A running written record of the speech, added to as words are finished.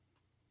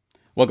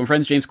Welcome,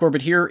 friends. James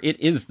Corbett here. It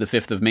is the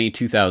 5th of May,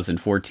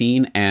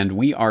 2014, and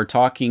we are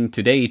talking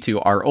today to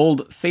our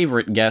old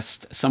favorite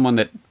guest, someone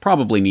that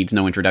probably needs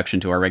no introduction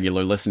to our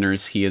regular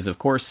listeners. He is, of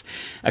course,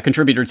 a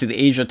contributor to the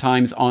Asia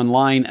Times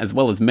Online, as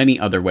well as many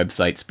other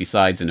websites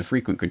besides, and a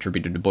frequent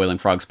contributor to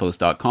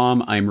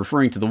BoilingFrogsPost.com. I am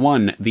referring to the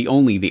one, the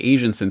only, the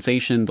Asian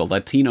sensation, the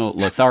Latino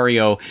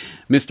Lothario,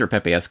 Mr.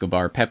 Pepe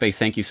Escobar. Pepe,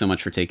 thank you so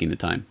much for taking the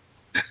time.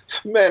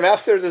 Man,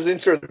 after this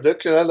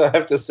introduction, I don't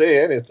have to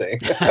say anything.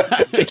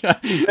 I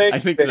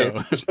Thanks, think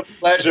James. so. It's a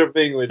pleasure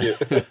being with you.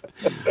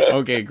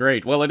 Okay,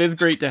 great. Well, it is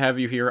great to have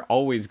you here.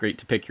 Always great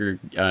to pick your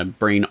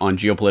brain on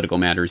geopolitical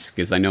matters,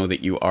 because I know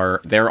that you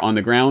are there on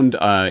the ground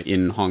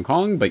in Hong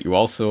Kong, but you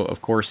also,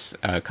 of course,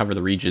 cover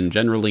the region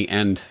generally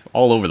and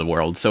all over the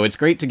world. So it's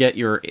great to get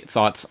your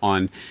thoughts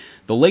on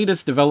the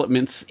latest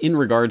developments in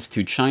regards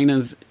to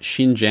China's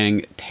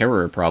Xinjiang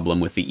terror problem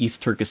with the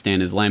East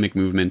Turkestan Islamic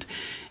movement,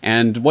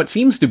 and what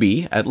seems to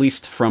be, at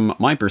least from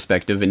my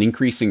perspective, an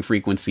increasing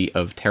frequency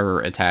of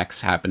terror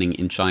attacks happening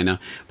in China.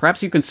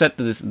 Perhaps you can set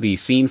the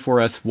scene for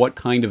us. What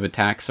kind of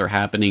attacks are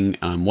happening,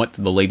 what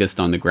the latest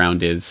on the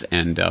ground is,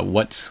 and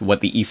what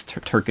the East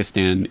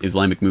Turkestan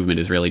Islamic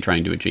movement is really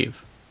trying to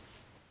achieve.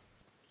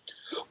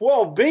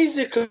 Well,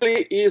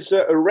 basically, it's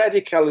a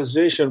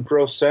radicalization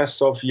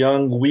process of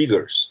young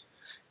Uyghurs.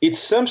 It's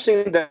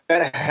something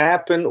that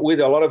happened with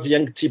a lot of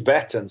young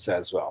Tibetans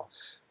as well.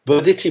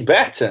 But the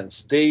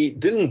Tibetans, they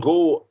didn't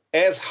go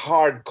as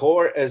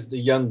hardcore as the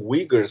young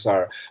Uyghurs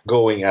are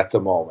going at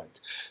the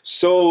moment.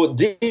 So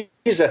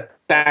these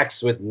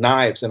attacks with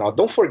knives and all,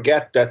 don't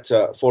forget that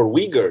for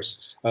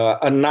Uyghurs,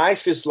 a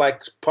knife is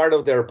like part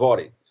of their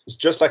body. It's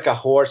just like a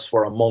horse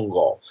for a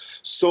Mongol.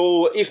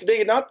 So if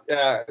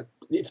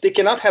they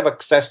cannot have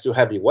access to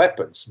heavy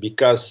weapons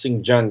because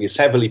Xinjiang is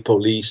heavily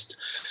policed,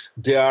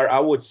 there are, I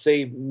would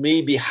say,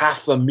 maybe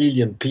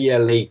 500,000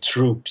 PLA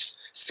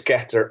troops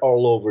scattered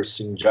all over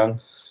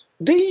Xinjiang.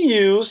 They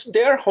use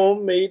their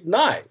homemade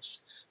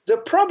knives. The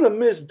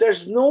problem is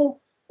there's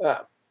no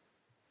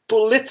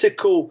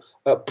political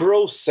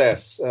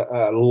process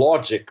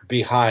logic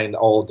behind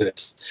all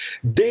this.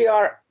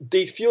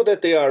 They feel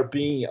that they are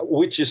being,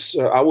 which is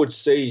I would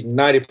say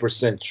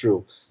 90%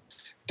 true.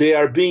 They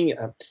are being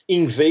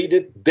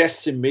invaded,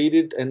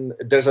 decimated, and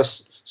there's a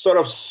sort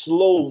of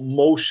slow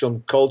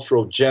motion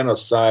cultural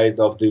genocide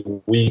of the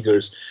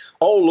Uyghurs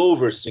all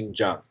over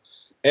Xinjiang.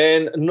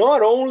 And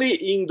not only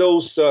in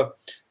those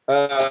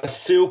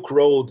Silk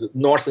Road,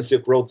 Northern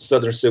Silk Road,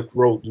 Southern Silk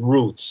Road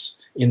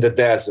routes in the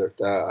desert,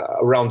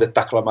 around the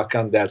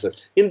Taklamakan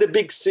Desert, in the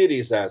big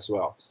cities as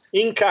well.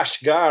 In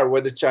Kashgar,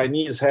 where the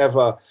Chinese have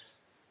a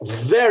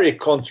very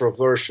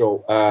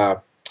controversial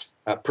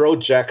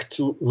project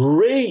to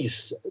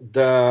raise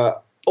the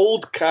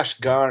old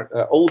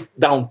Kashgar, old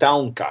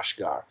downtown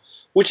Kashgar,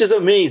 which is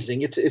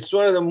amazing. It's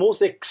one of the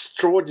most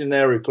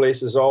extraordinary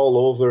places all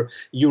over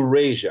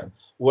Eurasia,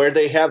 where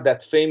they have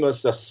that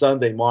famous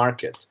Sunday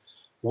market,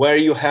 where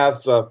you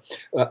have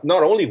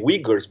not only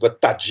Uyghurs,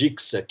 but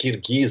Tajiks,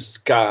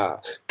 Kyrgyz,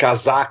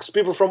 Kazakhs,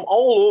 people from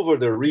all over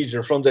the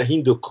region, from the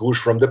Hindu Kush,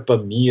 from the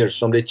Pamirs,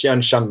 from the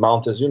Tian Shan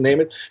Mountains, you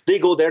name it, they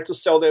go there to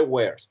sell their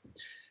wares.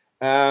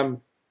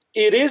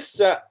 It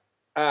is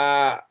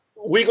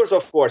Uyghurs,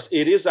 of course.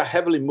 It is a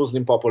heavily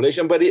Muslim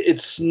population, but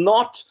it's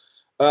not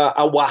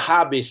a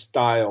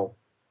Wahhabi-style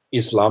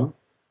Islam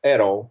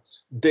at all.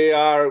 They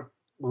are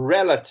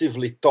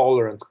relatively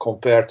tolerant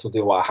compared to the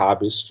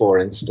Wahhabis, for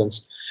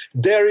instance.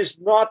 There is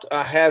not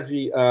a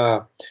heavy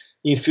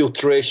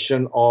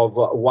infiltration of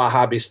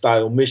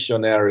Wahhabi-style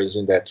missionaries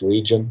in that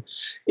region.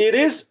 It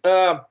is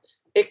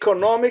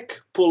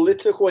economic,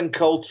 political, and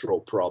cultural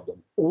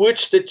problem,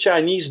 which the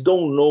Chinese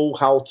don't know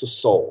how to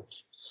solve.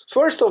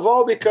 First of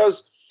all,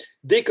 because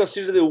they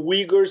consider the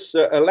Uyghurs,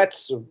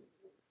 let's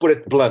put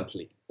it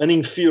bluntly, an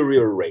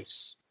inferior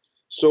race.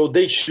 So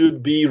they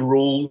should be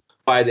ruled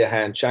by the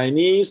Han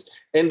Chinese,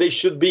 and they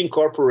should be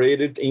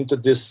incorporated into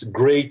this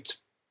great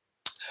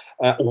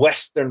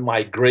Western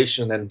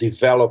migration and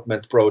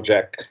development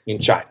project in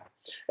China.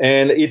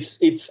 And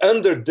it's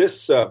under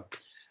this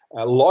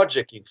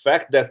logic, in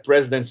fact, that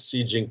President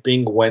Xi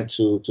Jinping went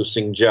to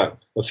Xinjiang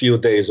a few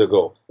days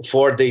ago, a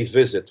 4-day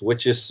visit,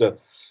 which is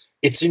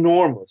it's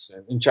enormous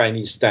in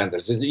Chinese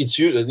standards. It's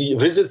usually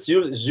visits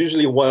is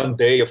usually 1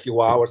 day, a few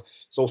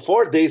hours. So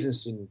 4 days in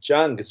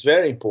Xinjiang, it's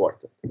very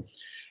important.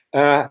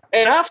 And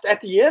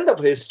at the end of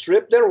his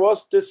trip, there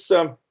was this,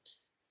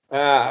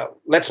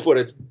 let's put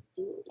it,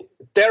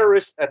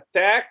 terrorist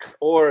attack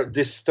or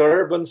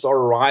disturbance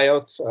or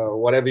riot,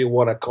 whatever you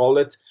want to call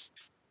it,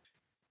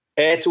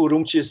 at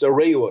Urumqi's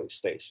railway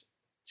station,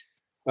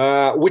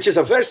 which is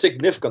a very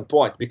significant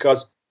point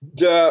because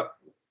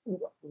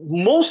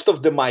most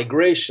of the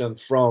migration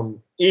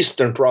from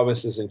eastern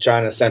provinces in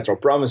China, central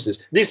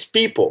provinces, these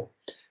people,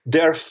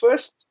 their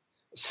first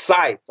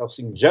sight of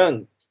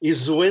Xinjiang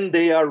is when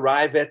they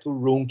arrive at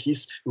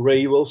Urumqi's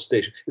railway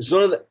station. It's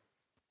one of the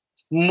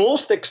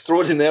most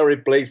extraordinary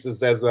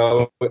places as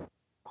well,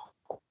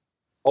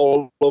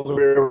 all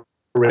over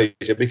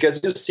Asia,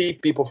 because you see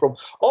people from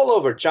all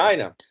over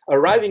China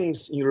arriving in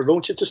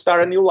Urumqi to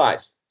start a new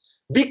life.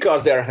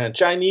 because they're Han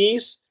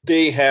Chinese.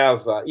 They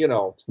have,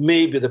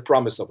 maybe the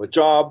promise of a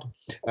job.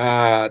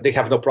 They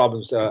have no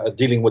problems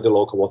dealing with the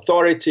local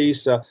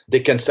authorities. They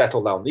can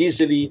settle down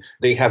easily.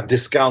 They have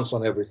discounts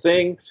on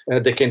everything.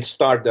 They can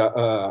start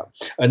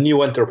a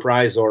new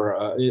enterprise or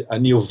a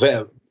new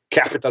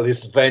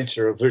capitalist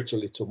venture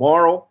virtually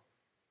tomorrow.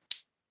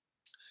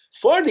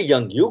 For the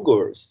young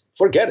Uyghurs,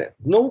 forget it.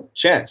 No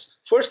chance.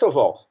 First of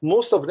all,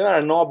 most of them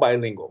are not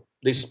bilingual.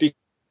 They speak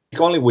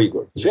only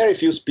Uyghur. Very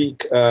few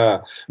speak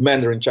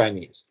Mandarin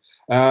Chinese.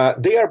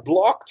 They are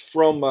blocked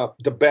from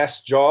the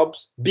best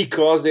jobs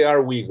because they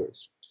are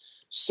Uyghurs.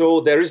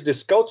 So there is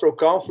this cultural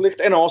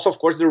conflict and also, of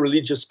course, the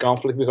religious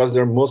conflict because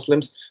they're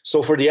Muslims.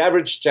 So for the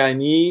average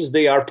Chinese,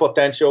 they are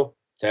potential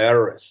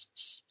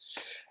terrorists.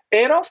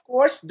 And of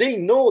course, they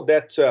know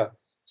that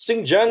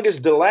Xinjiang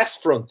is the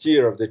last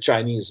frontier of the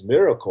Chinese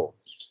miracle.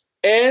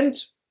 And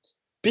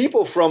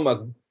people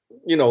from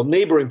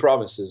neighboring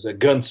provinces,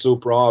 Gansu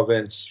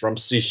province, from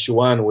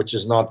Sichuan, which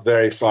is not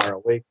very far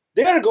away,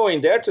 they are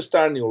going there to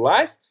start a new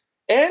life.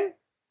 And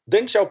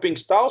Deng Xiaoping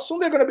style, soon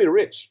they're going to be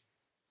rich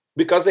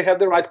because they have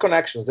the right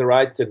connections, the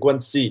right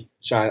Guanxi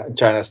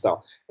China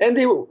style. And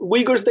the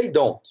Uyghurs, they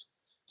don't.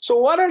 So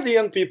what are the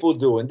young people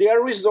doing? They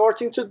are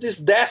resorting to these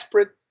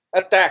desperate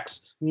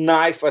attacks,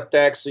 knife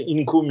attacks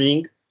in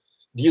Kunming.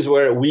 These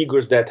were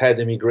Uyghurs that had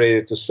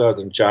immigrated to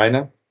southern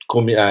China,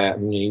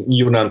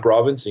 Yunnan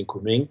province in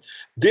Kunming.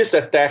 This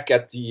attack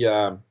at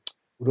the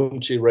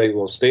Urumqi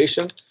railway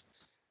station.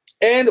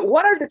 And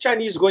what are the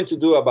Chinese going to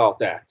do about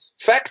that?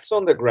 Facts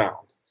on the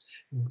ground.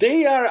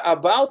 They are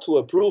about to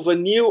approve a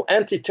new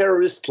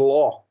anti-terrorist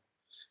law.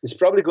 It's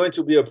probably going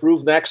to be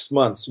approved next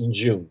month in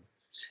June.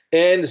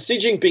 And Xi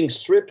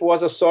Jinping's trip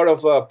was a sort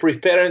of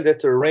preparing the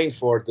terrain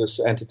for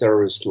this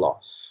anti-terrorist law.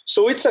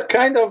 So it's a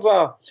kind of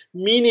a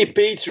mini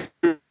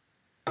patriot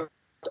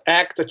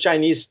act, a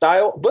Chinese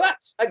style,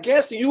 but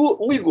against you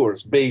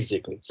Uyghurs,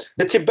 basically.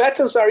 The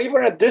Tibetans are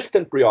even a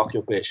distant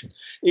preoccupation.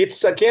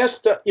 It's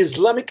against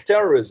Islamic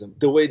terrorism,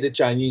 the way the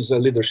Chinese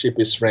leadership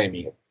is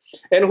framing it.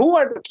 And who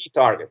are the key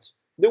targets?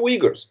 The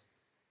Uyghurs.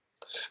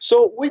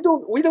 So we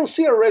don't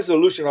see a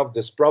resolution of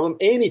this problem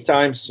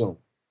anytime soon.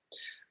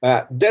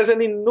 There's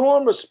an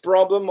enormous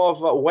problem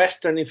of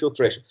Western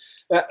infiltration.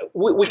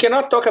 We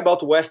cannot talk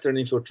about Western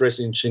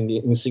infiltration in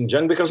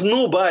Xinjiang because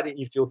nobody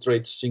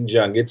infiltrates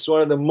Xinjiang. It's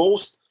one of the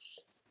most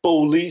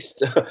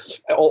policed,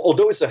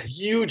 although it's a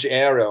huge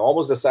area,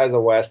 almost the size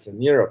of Western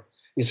Europe.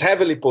 It's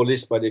heavily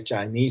policed by the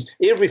Chinese.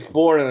 Every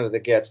foreigner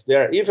that gets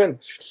there, even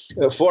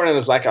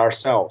foreigners like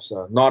ourselves,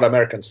 not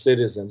American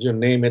citizens, you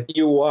name it,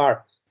 you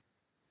are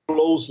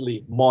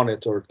closely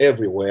monitored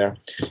everywhere.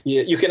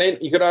 You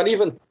cannot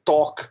even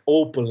talk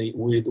openly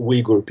with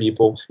Uyghur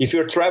people. If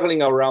you're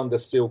traveling around the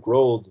Silk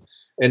Road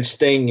and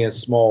staying in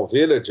small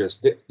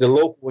villages, the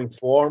local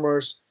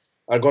informers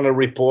are going to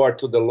report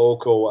to the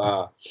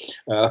local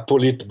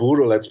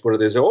Politburo, let's put it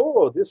this way.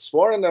 Oh, this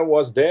foreigner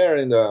was there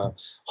in the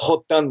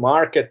Hotan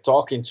market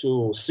talking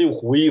to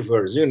silk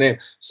weavers, you know.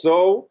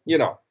 So,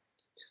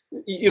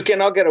 you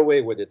cannot get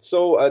away with it.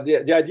 So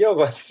the idea of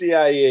a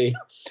CIA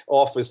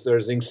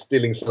officers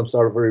instilling some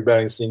sort of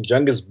rebellion in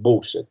Xinjiang is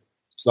bullshit.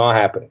 It's not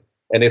happening,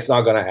 and it's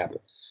not going to happen.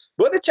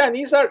 But the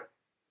Chinese are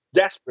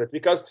desperate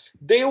because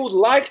they would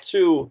like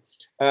to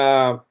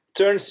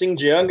turn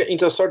Xinjiang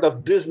into a sort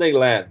of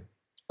Disneyland,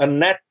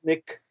 an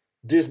ethnic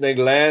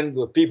Disneyland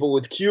with people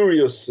with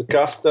curious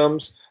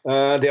customs.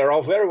 They are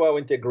all very well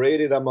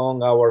integrated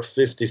among our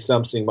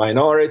 50-something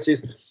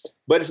minorities,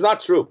 but it's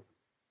not true.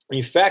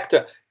 In fact,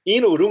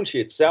 in Urumqi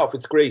itself,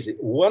 it's crazy.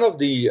 One of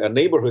the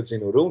neighborhoods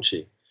in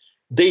Urumqi,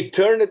 they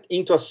turned it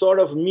into a sort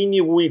of mini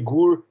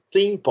Uyghur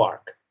theme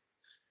park.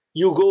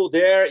 You go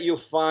there, you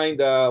find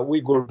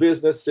Uyghur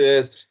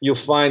businesses, you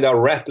find a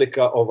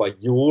replica of a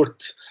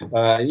yurt,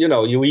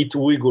 you eat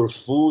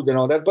Uyghur food and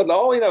all that, but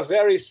all in a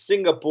very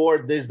Singapore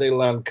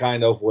Disneyland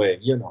kind of way,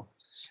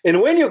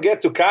 And when you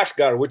get to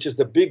Kashgar, which is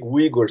the big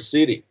Uyghur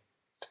city,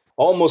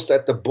 almost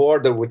at the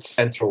border with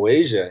Central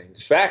Asia, in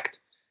fact,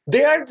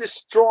 they are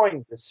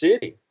destroying the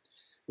city.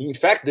 In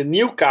fact, the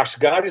new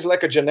Kashgar is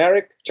like a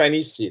generic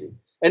Chinese city.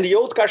 And the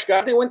old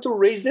Kashgar, they went to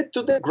raise it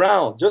to the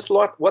ground, just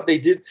like what they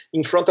did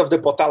in front of the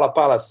Potala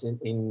Palace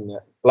in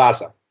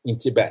Lhasa, in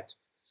Tibet,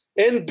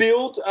 and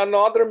built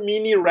another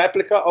mini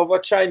replica of a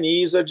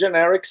Chinese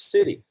generic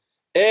city,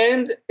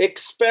 and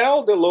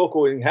expel the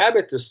local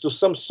inhabitants to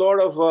some sort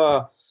of,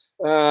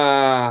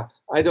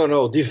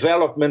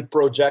 development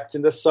project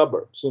in the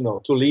suburbs,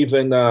 to live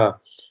in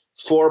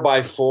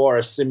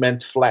 4x4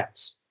 cement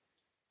flats.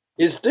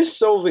 Is this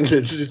solving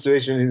the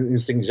situation in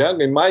Xinjiang?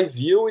 In my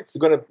view, it's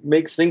going to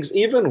make things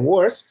even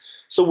worse.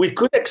 So we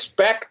could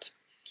expect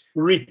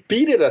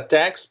repeated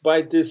attacks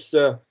by this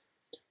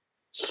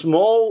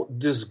small,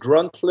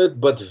 disgruntled,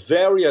 but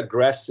very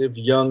aggressive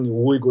young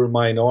Uyghur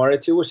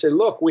minority who say,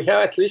 look, we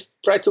have at least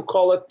tried to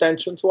call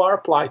attention to our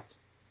plight.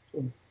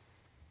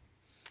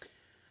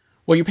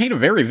 Well, you paint a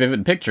very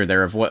vivid picture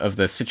there of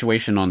the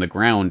situation on the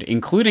ground,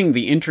 including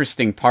the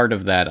interesting part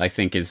of that. I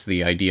think is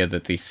the idea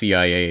that the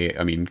CIA,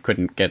 I mean,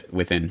 couldn't get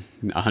within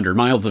 100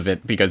 miles of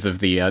it because of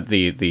the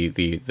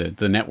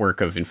network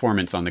of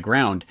informants on the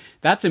ground.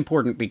 That's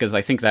important because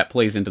I think that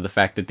plays into the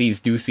fact that these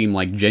do seem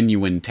like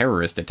genuine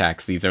terrorist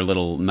attacks. These are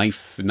little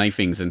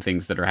knifings and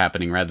things that are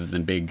happening rather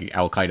than big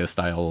Al Qaeda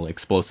style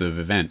explosive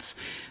events.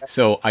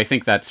 So I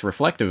think that's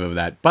reflective of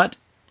that, but.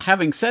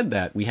 Having said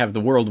that, we have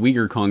the World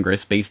Uyghur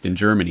Congress based in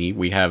Germany.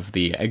 We have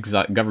the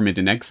government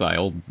in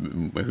exile,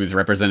 whose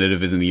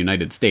representative is in the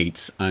United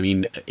States. I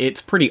mean,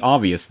 it's pretty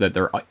obvious that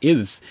there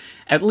is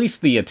at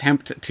least the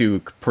attempt to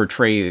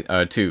portray,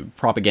 to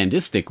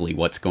propagandistically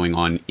what's going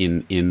on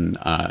in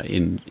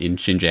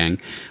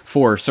Xinjiang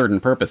for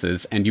certain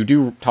purposes. And you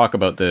do talk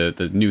about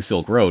the New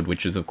Silk Road,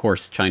 which is, of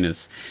course,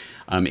 China's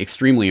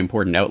extremely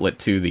important outlet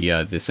to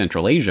the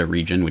Central Asia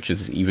region, which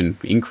is even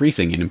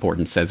increasing in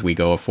importance as we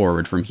go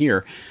forward from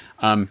here.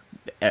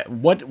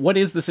 What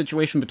is the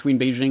situation between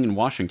Beijing and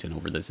Washington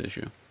over this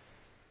issue?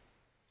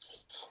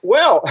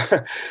 Well,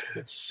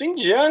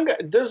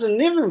 Xinjiang doesn't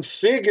even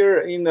figure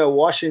in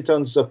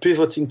Washington's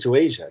pivoting to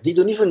Asia. They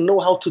don't even know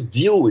how to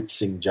deal with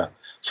Xinjiang.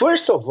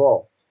 First of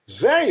all,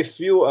 very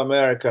few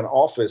American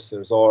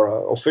officers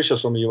or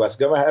officials from the U.S.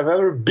 government have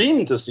ever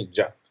been to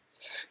Xinjiang.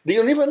 They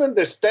don't even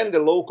understand the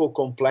local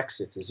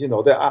complexities. You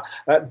know,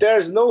 there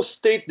is no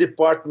State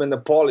Department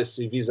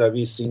policy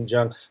vis-a-vis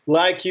Xinjiang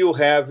like you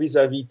have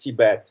vis-a-vis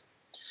Tibet.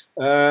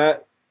 The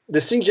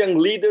Xinjiang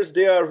leaders,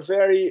 they are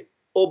very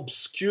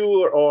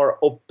obscure or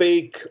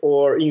opaque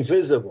or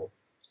invisible,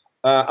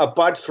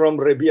 apart from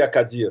Rabia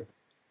Kadir.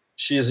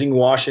 She's in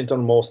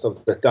Washington most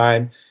of the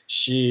time.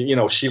 She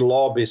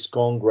lobbies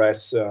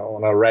Congress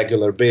on a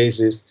regular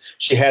basis.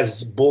 She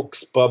has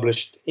books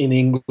published in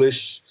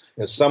English.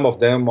 Some of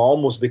them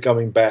almost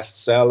becoming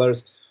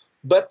bestsellers,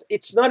 but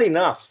it's not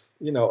enough,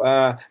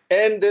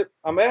 and the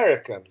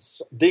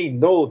Americans, they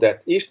know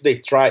that if they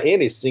try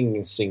anything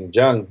in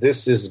Xinjiang,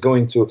 this is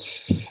going to,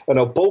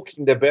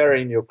 poking the bear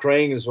in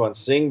Ukraine is one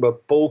thing,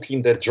 but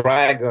poking the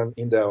dragon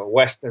in the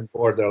western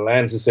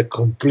borderlands is a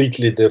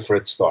completely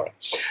different story.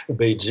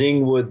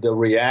 Beijing would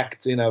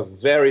react in a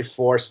very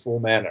forceful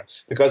manner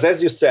because,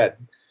 as you said,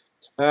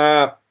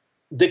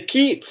 the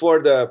key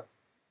for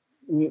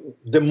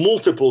the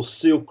multiple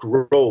Silk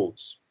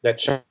Roads that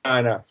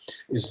China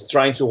is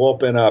trying to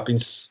open up in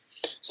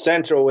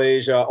Central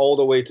Asia, all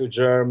the way to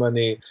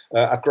Germany,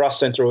 across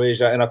Central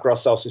Asia and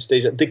across Southeast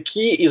Asia. The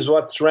key is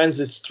what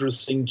transits through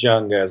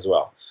Xinjiang as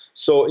well.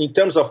 So in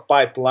terms of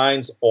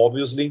pipelines,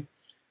 obviously,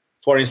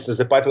 for instance,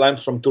 the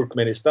pipelines from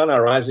Turkmenistan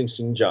arrives in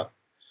Xinjiang.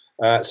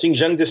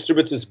 Xinjiang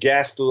distributes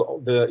gas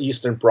to the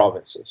eastern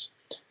provinces.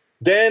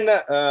 Then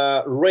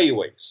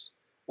railways.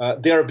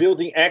 They are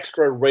building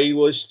extra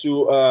railways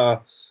to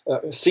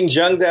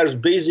Xinjiang. There's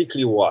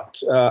basically what?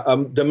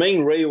 The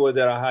main railway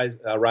that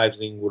arrives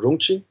in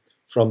Urumqi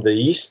from the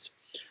east.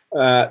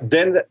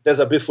 Then there's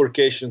a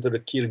bifurcation to the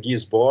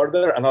Kyrgyz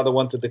border, another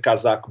one to the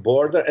Kazakh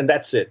border, and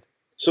that's it.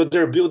 So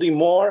they're building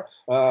more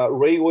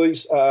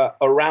railways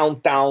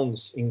around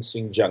towns in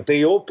Xinjiang.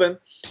 They opened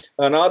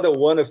another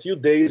one a few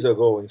days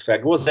ago, in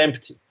fact. It was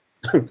empty.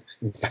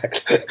 In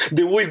fact,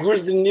 the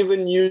Uyghurs didn't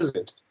even use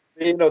it.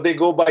 They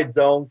go by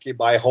donkey,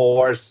 by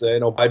horse,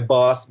 by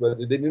bus, but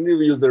they didn't even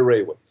use the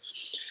railway.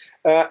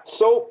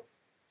 So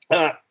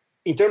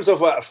in terms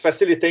of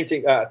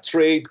facilitating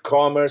trade,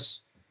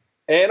 commerce,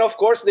 and of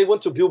course, they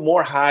want to build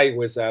more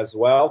highways as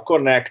well,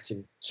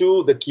 connecting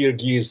to the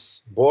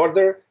Kyrgyz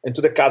border and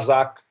to the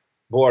Kazakh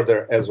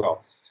border as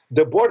well.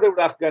 The border with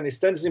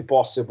Afghanistan is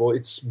impossible.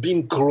 It's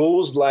been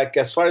closed,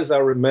 as far as I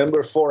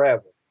remember,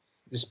 forever.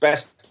 This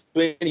past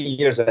 20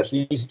 years, at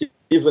least,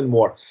 even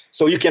more.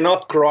 So you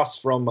cannot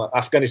cross from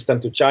Afghanistan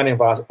to China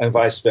and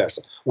vice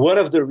versa. One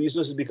of the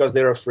reasons is because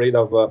they're afraid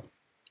of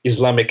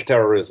Islamic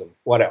terrorism.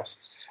 What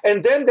else?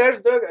 And then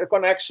there's the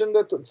connection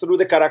through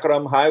the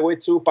Karakoram Highway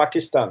to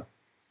Pakistan,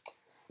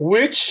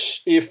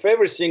 which, if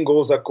everything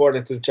goes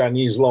according to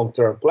Chinese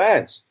long-term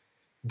plans,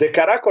 the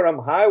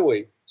Karakoram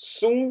Highway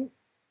soon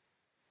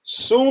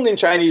in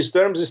Chinese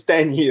terms is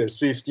 10 years,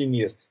 15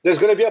 years. There's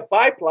going to be a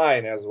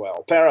pipeline as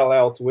well,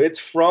 parallel to it,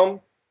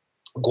 from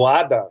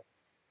Gwadar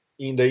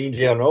in the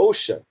Indian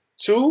Ocean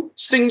to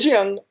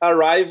Xinjiang,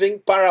 arriving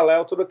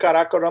parallel to the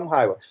Karakoram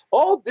Highway.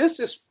 All this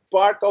is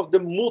part of the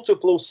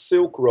multiple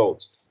Silk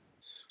Roads.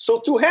 So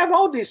to have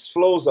all these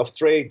flows of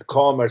trade,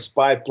 commerce,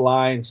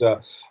 pipelines,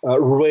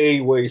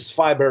 railways,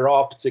 fiber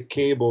optic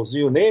cables,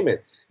 you name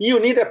it, you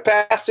need a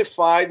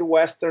pacified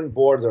Western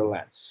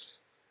borderland.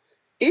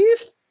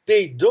 If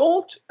they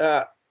don't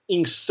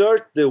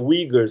insert the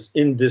Uyghurs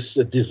in this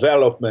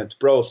development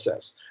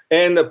process,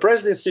 and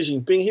President Xi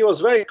Jinping, he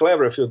was very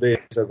clever a few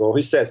days ago.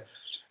 He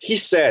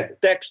said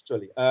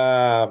textually,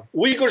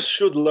 Uyghurs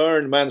should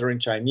learn Mandarin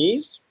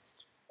Chinese,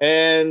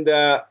 and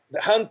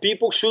Han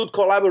people should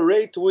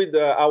collaborate with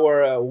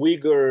our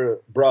Uyghur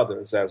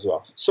brothers as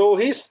well. So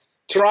he's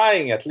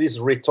trying, at least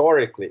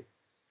rhetorically,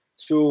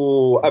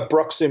 to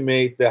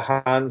approximate the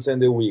Hans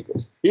and the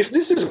Uyghurs. If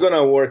this is going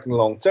to work in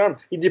long term,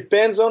 it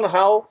depends on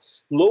how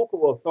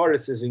local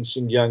authorities in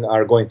Xinjiang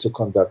are going to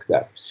conduct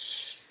that.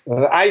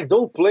 I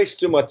don't place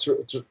too much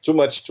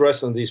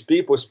trust on these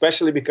people,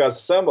 especially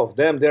because some of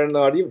them they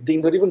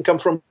don't even come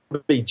from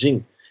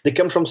Beijing. They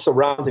come from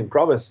surrounding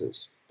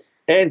provinces,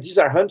 and these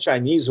are Han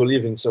Chinese who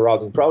live in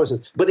surrounding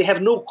provinces, but they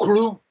have no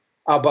clue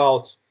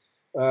about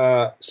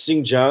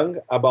Xinjiang,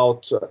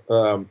 about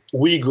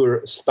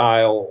Uyghur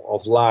style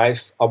of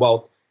life,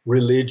 about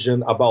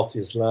religion, about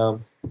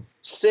Islam.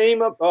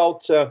 Same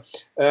about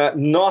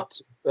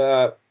not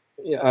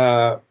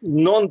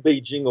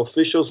non-Beijing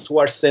officials who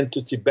are sent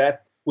to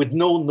Tibet with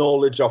no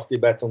knowledge of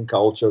Tibetan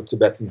culture,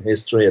 Tibetan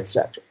history,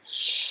 etc.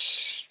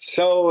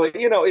 So,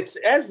 it's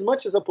as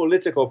much as a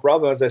political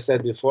problem, as I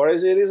said before,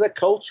 as it is a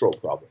cultural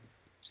problem.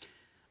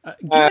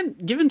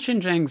 Given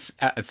Xinjiang's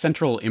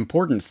central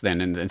importance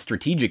then and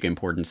strategic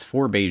importance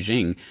for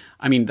Beijing,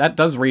 I mean, that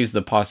does raise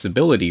the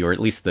possibility, or at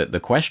least the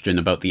question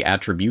about the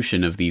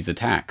attribution of these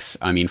attacks.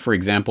 I mean, for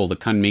example, the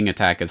Kunming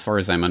attack, as far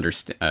as I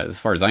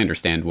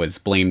understand, was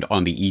blamed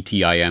on the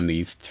ETIM, the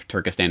East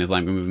Turkestan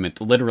Islamic Movement,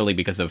 literally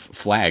because of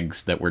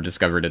flags that were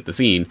discovered at the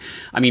scene.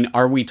 I mean,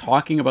 are we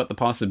talking about the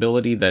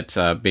possibility that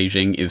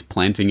Beijing is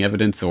planting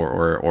evidence,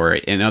 or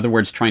in other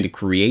words, trying to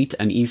create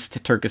an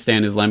East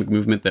Turkestan Islamic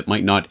Movement that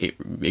might not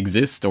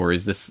exist, or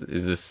is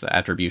this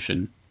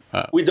attribution?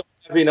 We don't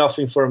have enough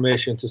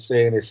information to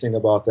say anything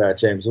about that,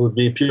 James. It would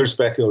be pure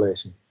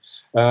speculation.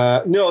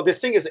 No, the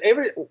thing is,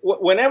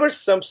 whenever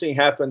something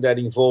happened that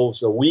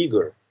involves a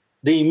Uyghur,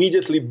 they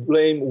immediately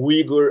blame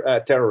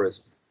Uyghur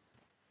terrorism,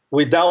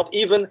 without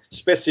even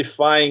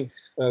specifying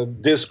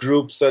this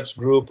group, such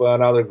group,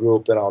 another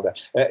group, and all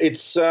that.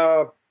 It's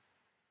an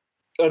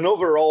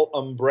overall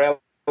umbrella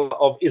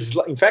of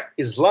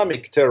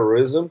Islamic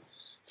terrorism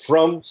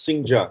from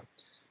Xinjiang.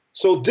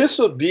 So this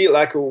would be,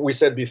 like we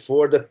said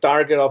before, the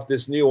target of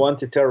this new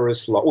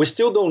anti-terrorist law. We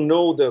still don't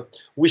know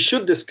we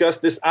should discuss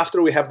this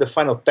after we have the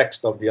final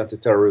text of the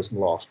anti-terrorism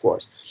law, of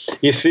course.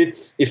 If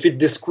it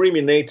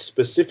discriminates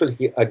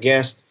specifically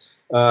against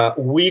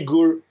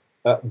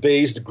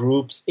Uyghur-based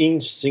groups in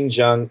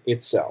Xinjiang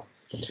itself.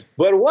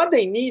 But what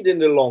they need in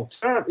the long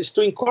term is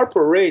to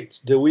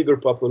incorporate the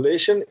Uyghur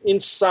population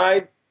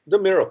inside the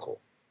miracle.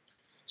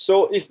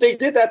 So if they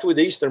did that with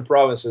the eastern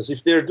provinces,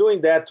 if they're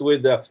doing that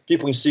with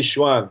people in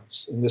Sichuan,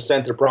 in the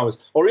central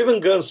province, or even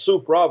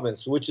Gansu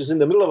province, which is in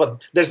the middle of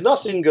there's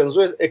nothing in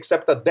Gansu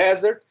except a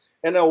desert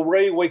and a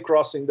railway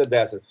crossing the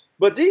desert.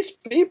 But these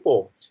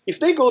people, if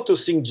they go to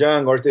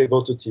Xinjiang or they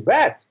go to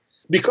Tibet,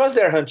 because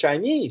they're Han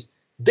Chinese,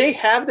 they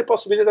have the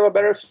possibility of a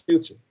better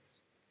future.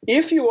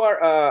 If you are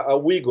a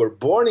Uyghur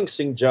born in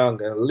Xinjiang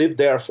and live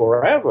there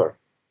forever,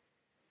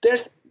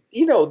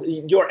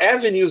 your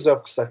avenues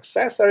of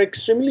success are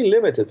extremely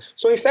limited.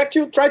 So, in fact,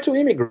 you try to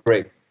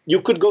immigrate.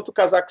 You could go to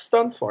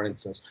Kazakhstan, for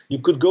instance. You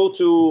could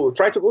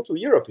try to go to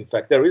Europe. In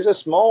fact, there is a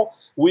small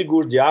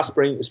Uyghur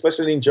diaspora,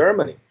 especially in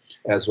Germany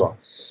as well.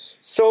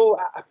 So,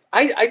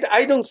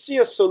 I don't see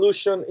a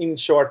solution in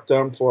short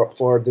term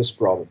for this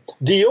problem.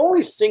 The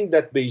only thing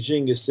that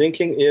Beijing is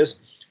thinking is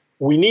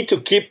we need to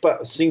keep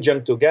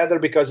Xinjiang together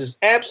because it's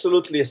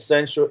absolutely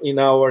essential in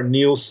our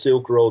new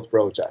Silk Road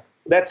project.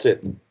 That's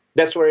it.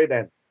 That's where it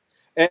ends.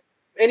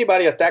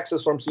 Anybody attacks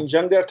us from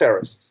Xinjiang, they're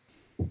terrorists.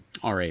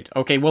 All right.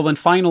 Okay, well then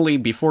finally,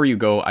 before you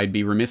go, I'd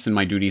be remiss in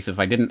my duties if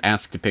I didn't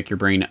ask to pick your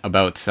brain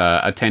about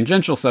a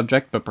tangential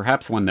subject, but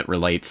perhaps one that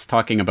relates,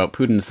 talking about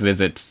Putin's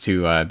visit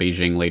to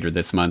Beijing later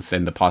this month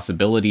and the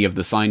possibility of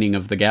the signing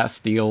of the gas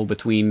deal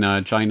between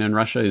China and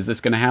Russia. Is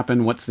this going to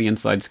happen? What's the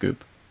inside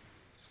scoop?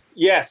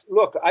 Yes,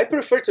 look, I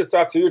prefer to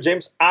talk to you,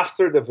 James,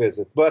 after the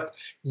visit. But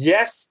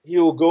yes,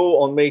 he'll go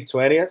on May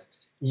 20th.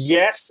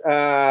 Yes,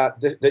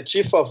 the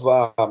chief of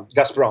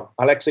Gazprom,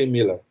 Alexei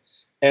Miller,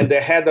 and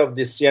the head of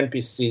the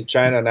CNPC,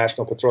 China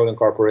National Petroleum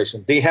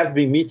Corporation, they have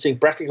been meeting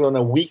practically on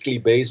a weekly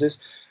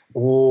basis.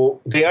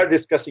 They are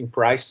discussing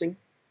pricing,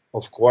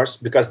 of course,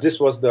 because this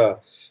was the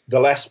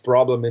last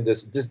problem in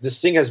this.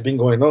 This thing has been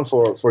going on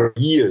for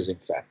years, in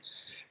fact.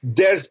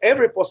 There's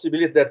every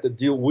possibility that the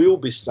deal will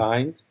be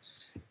signed.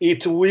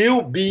 It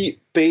will be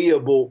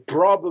payable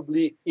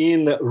probably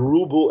in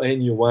ruble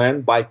and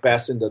yuan,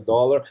 bypassing the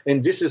dollar.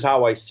 And this is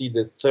how I see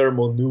the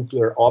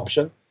thermonuclear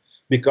option,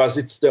 because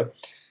it's the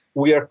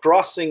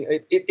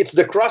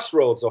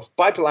crossroads of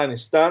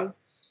Pipelinistan,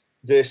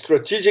 the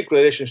strategic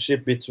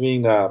relationship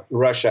between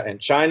Russia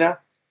and China,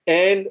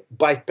 and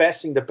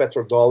bypassing the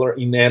petrodollar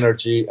in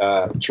energy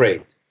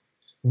trade.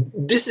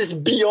 This is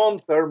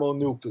beyond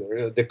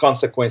thermonuclear, the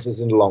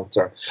consequences in the long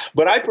term.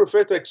 But I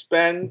prefer to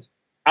expand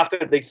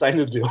after they sign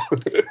the deal.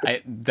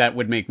 That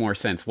would make more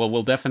sense. Well,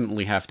 we'll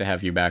definitely have to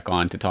have you back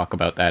on to talk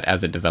about that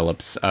as it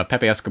develops.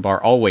 Pepe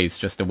Escobar, always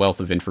just a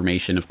wealth of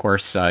information. Of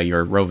course,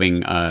 your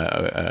roving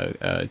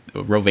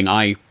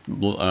eye,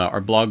 our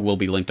blog will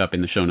be linked up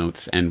in the show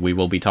notes, and we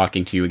will be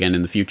talking to you again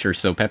in the future.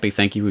 So, Pepe,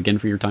 thank you again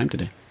for your time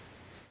today.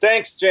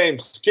 Thanks,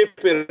 James.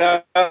 Keep it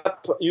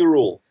up. You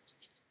rule.